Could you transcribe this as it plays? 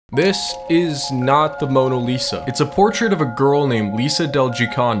This is not the Mona Lisa. It's a portrait of a girl named Lisa del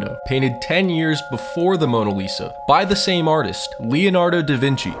Giocondo, painted 10 years before the Mona Lisa, by the same artist, Leonardo da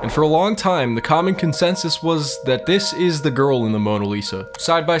Vinci. And for a long time, the common consensus was that this is the girl in the Mona Lisa.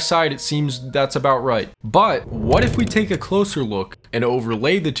 Side by side, it seems that's about right. But what if we take a closer look and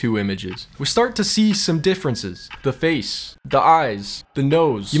overlay the two images? We start to see some differences. The face, the eyes, the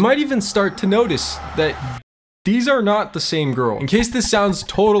nose. You might even start to notice that these are not the same girl. In case this sounds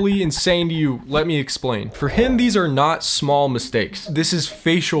totally insane to you, let me explain. For him, these are not small mistakes. This is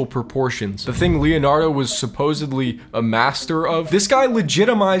facial proportions. The thing Leonardo was supposedly a master of. This guy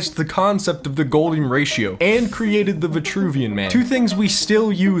legitimized the concept of the golden ratio and created the Vitruvian Man. Two things we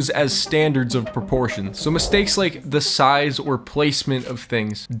still use as standards of proportions. So mistakes like the size or placement of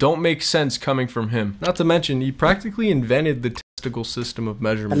things don't make sense coming from him. Not to mention, he practically invented the testicle system of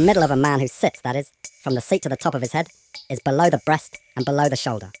measurement. The middle of a man who sits, that is, from the seat to the top of his head, is below the breast and below the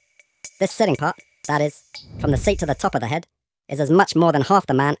shoulder. This sitting part, that is, from the seat to the top of the head, is as much more than half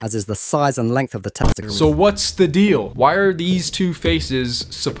the man as is the size and length of the testicle. So what's the deal? Why are these two faces,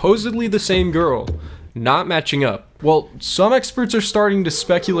 supposedly the same girl, not matching up? Well, some experts are starting to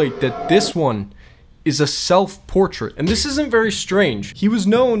speculate that this one is a self-portrait. And this isn't very strange. He was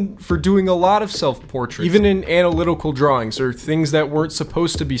known for doing a lot of self-portraits, even in analytical drawings or things that weren't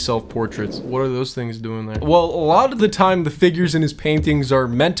supposed to be self-portraits. What are those things doing there? Well, a lot of the time the figures in his paintings are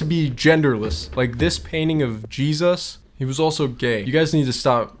meant to be genderless. Like this painting of Jesus. He was also gay. You guys need to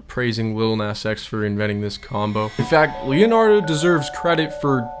stop praising Lil Nas X for inventing this combo. In fact, Leonardo deserves credit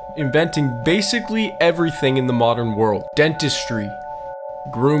for inventing basically everything in the modern world. Dentistry,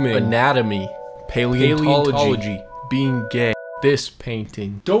 grooming, anatomy, paleontology, being gay, this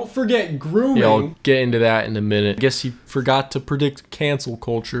painting. Don't forget grooming. Yeah, I'll get into that in a minute. I guess he forgot to predict cancel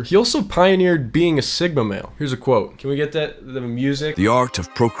culture. He also pioneered being a Sigma male. Here's a quote. Can we get the music? The art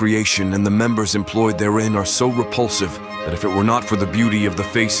of procreation and the members employed therein are so repulsive that if it were not for the beauty of the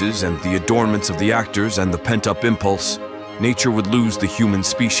faces and the adornments of the actors and the pent-up impulse, nature would lose the human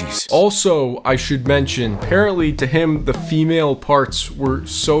species. Also, I should mention, apparently to him, the female parts were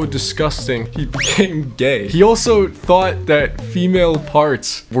so disgusting, he became gay. He also thought that female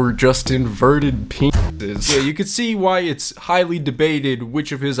parts were just inverted penises. Yeah, you could see why it's highly debated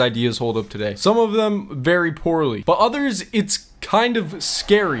which of his ideas hold up today. Some of them very poorly, but others, it's kind of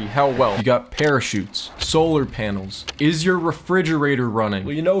scary how well. You got parachutes, solar panels. Is your refrigerator running?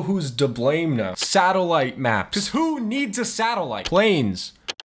 Well, you know who's to blame now. Satellite maps. Because who needs a satellite? Planes.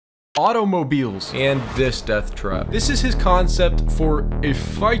 Automobiles, and this death trap. This is his concept for a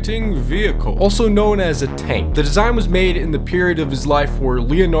fighting vehicle, also known as a tank. The design was made in the period of his life where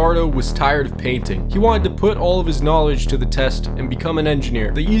Leonardo was tired of painting. He wanted to put all of his knowledge to the test and become an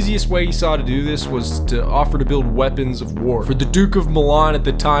engineer. The easiest way he saw to do this was to offer to build weapons of war for the Duke of Milan at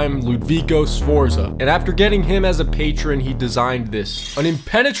the time, Ludovico Sforza. And after getting him as a patron, he designed this, an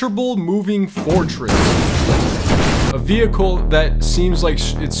impenetrable moving fortress. A vehicle that seems like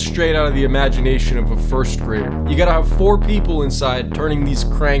it's straight out of the imagination of a first grader. You gotta have 4 people inside turning these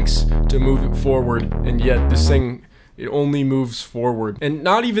cranks to move it forward, and yet this thing, it only moves forward. And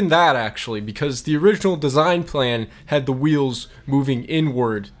not even that actually, because the original design plan had the wheels moving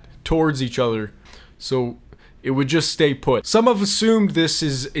inward towards each other. So it would just stay put. Some have assumed this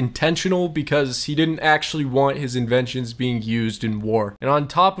is intentional because he didn't actually want his inventions being used in war. And on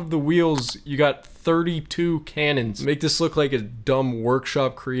top of the wheels, you got 32 cannons. Make this look like a dumb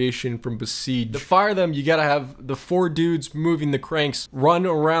workshop creation from Besiege. To fire them, you gotta have the 4 dudes moving the cranks run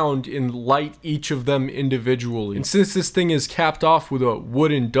around and light each of them individually. And since this thing is capped off with a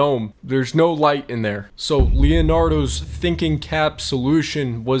wooden dome, there's no light in there. So Leonardo's thinking cap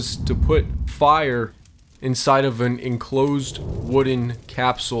solution was to put fire inside of an enclosed wooden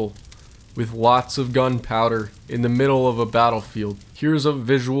capsule with lots of gunpowder in the middle of a battlefield. Here's a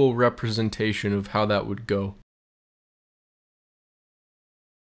visual representation of how that would go.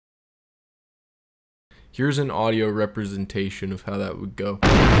 Here's an audio representation of how that would go.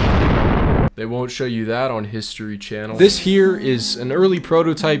 They won't show you that on History Channel. This here is an early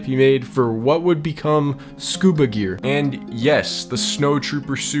prototype he made for what would become scuba gear. And yes, the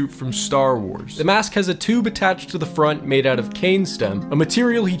snowtrooper suit from Star Wars. The mask has a tube attached to the front made out of cane stem, a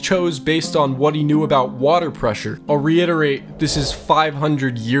material he chose based on what he knew about water pressure. I'll reiterate, this is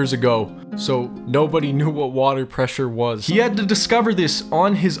 500 years ago, so nobody knew what water pressure was. He had to discover this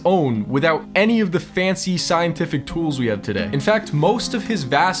on his own without any of the fancy scientific tools we have today. In fact, most of his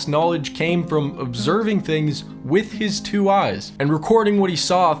vast knowledge came from observing things with his 2 eyes, and recording what he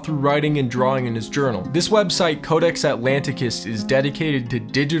saw through writing and drawing in his journal. This website, Codex Atlanticus, is dedicated to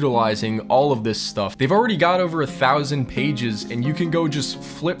digitalizing all of this stuff. They've already got over 1,000 pages, and you can go just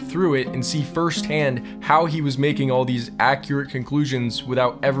flip through it and see firsthand how he was making all these accurate conclusions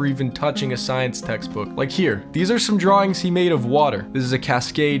without ever even touching a science textbook. Like here, these are some drawings he made of water. This is a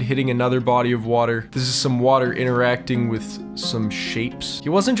cascade hitting another body of water. This is some water interacting with some shapes. He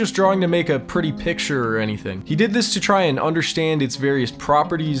wasn't just drawing to make a pretty picture or anything. He did this to try and understand its various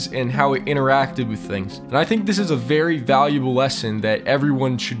properties and how it interacted with things. And I think this is a very valuable lesson that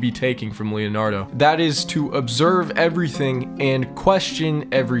everyone should be taking from Leonardo. That is to observe everything and question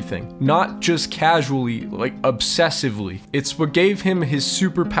everything. Not just casually, like obsessively. It's what gave him his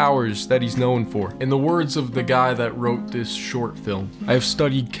superpowers that he's known for. In the words of the guy that wrote this short film, I have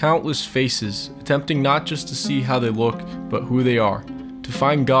studied countless faces, attempting not just to see how they look, but who they are, to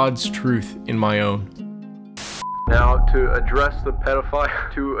find God's truth in my own. Now, to address the pedophile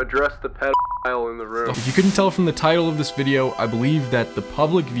in the room. If you couldn't tell from the title of this video, I believe that the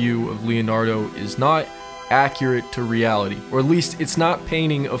public view of Leonardo is not accurate to reality, or at least it's not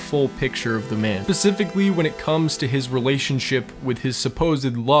painting a full picture of the man, specifically when it comes to his relationship with his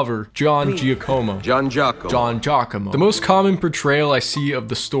supposed lover, John Giacomo. John Giacomo. The most common portrayal I see of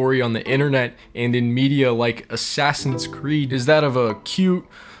the story on the internet and in media like Assassin's Creed is that of a cute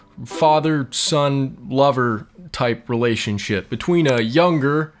father-son lover type relationship between a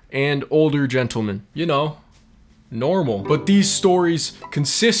younger and older gentleman. You know, normal. But these stories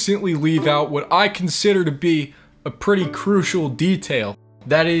consistently leave out what I consider to be a pretty crucial detail.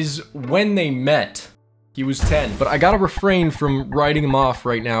 That is, when they met. He was 10. But I gotta refrain from writing him off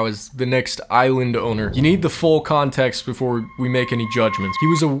right now as the next island owner. You need the full context before we make any judgments. He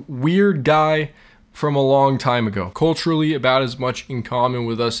was a weird guy from a long time ago. Culturally, about as much in common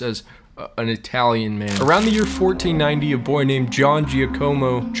with us as an Italian man. Around the year 1490, a boy named John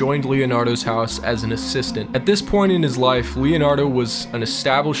Giacomo joined Leonardo's house as an assistant. At this point in his life, Leonardo was an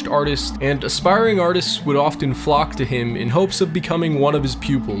established artist, and aspiring artists would often flock to him in hopes of becoming one of his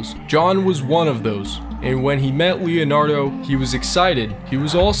pupils. John was one of those, and when he met Leonardo, he was excited. He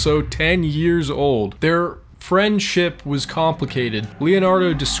was also 10 years old. Their friendship was complicated.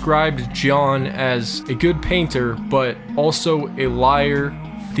 Leonardo described John as a good painter, but also a liar,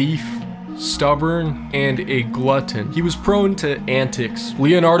 thief, stubborn, and a glutton. He was prone to antics.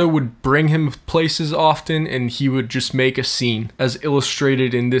 Leonardo would bring him places often, and he would just make a scene, as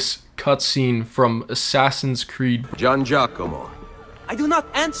illustrated in this cutscene from Assassin's Creed. John Giacomo. I do not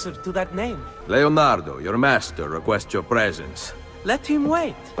answer to that name. Leonardo, your master, requests your presence. Let him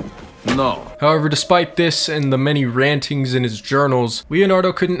wait. No. However, despite this and the many rantings in his journals,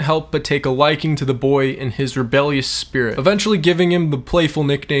 Leonardo couldn't help but take a liking to the boy and his rebellious spirit, eventually giving him the playful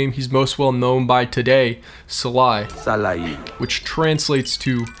nickname he's most well known by today, Salai, which translates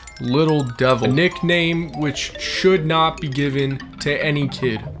to Little Devil, a nickname which should not be given to any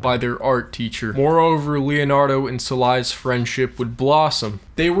kid by their art teacher. Moreover, Leonardo and Salai's friendship would blossom.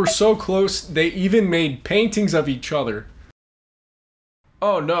 They were so close, they even made paintings of each other.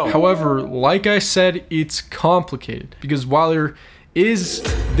 Oh no. However, like I said, it's complicated, because while there is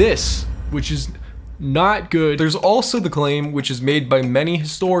this, which is not good, there's also the claim, which is made by many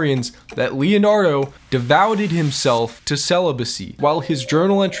historians, that Leonardo devoted himself to celibacy. While his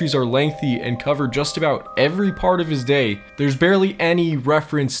journal entries are lengthy and cover just about every part of his day, there's barely any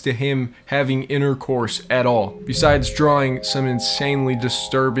reference to him having intercourse at all, besides drawing some insanely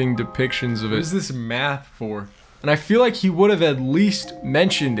disturbing depictions of it. What is this math for? And I feel like he would have at least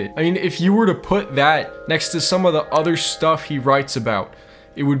mentioned it. I mean, if you were to put that next to some of the other stuff he writes about,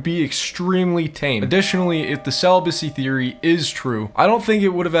 it would be extremely tame. Additionally, if the celibacy theory is true, I don't think it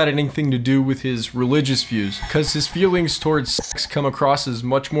would have had anything to do with his religious views, because his feelings towards sex come across as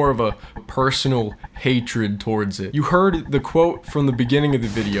much more of a personal hatred towards it. You heard the quote from the beginning of the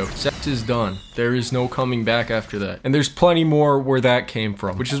video, "Sex is done. There is no coming back after that." And there's plenty more where that came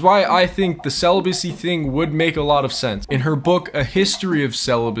from, which is why I think the celibacy thing would make a lot of sense. In her book, A History of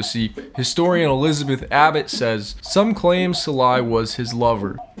Celibacy, historian Elizabeth Abbott says, "Some claim Salai was his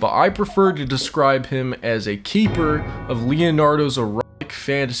lover, but I prefer to describe him as a keeper of Leonardo's erotic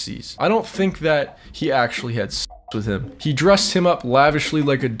fantasies. I don't think that he actually had sex with him. He dressed him up lavishly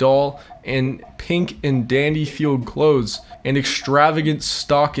like a doll in pink and dandy-field clothes and extravagant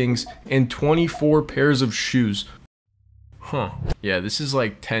stockings and 24 pairs of shoes." Huh. Yeah, this is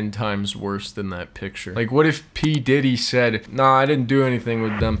like 10 times worse than that picture. Like, what if P. Diddy said, "Nah, I didn't do anything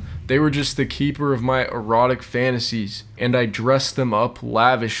with them. They were just the keeper of my erotic fantasies, and I dressed them up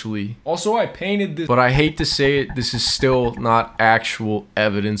lavishly. Also, I painted this," but I hate to say it, this is still not actual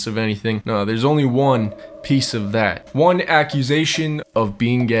evidence of anything. No, there's only one, piece of that. One accusation of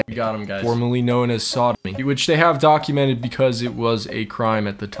being gay. We got him, guys. Formerly known as sodomy, which they have documented because it was a crime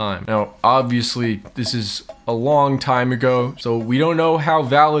at the time. Now, obviously, this is a long time ago, so we don't know how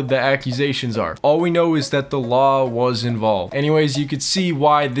valid the accusations are. All we know is that the law was involved. Anyways, you could see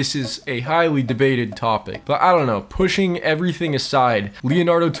why this is a highly debated topic. But I don't know, pushing everything aside,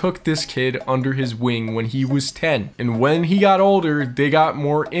 Leonardo took this kid under his wing when he was 10. And when he got older, they got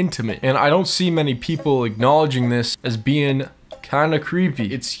more intimate. And I don't see many people acknowledging this as being kind of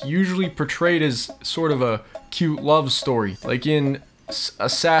creepy. It's usually portrayed as sort of a cute love story, like in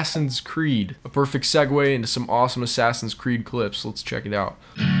Assassin's Creed. A perfect segue into some awesome Assassin's Creed clips. Let's check it out.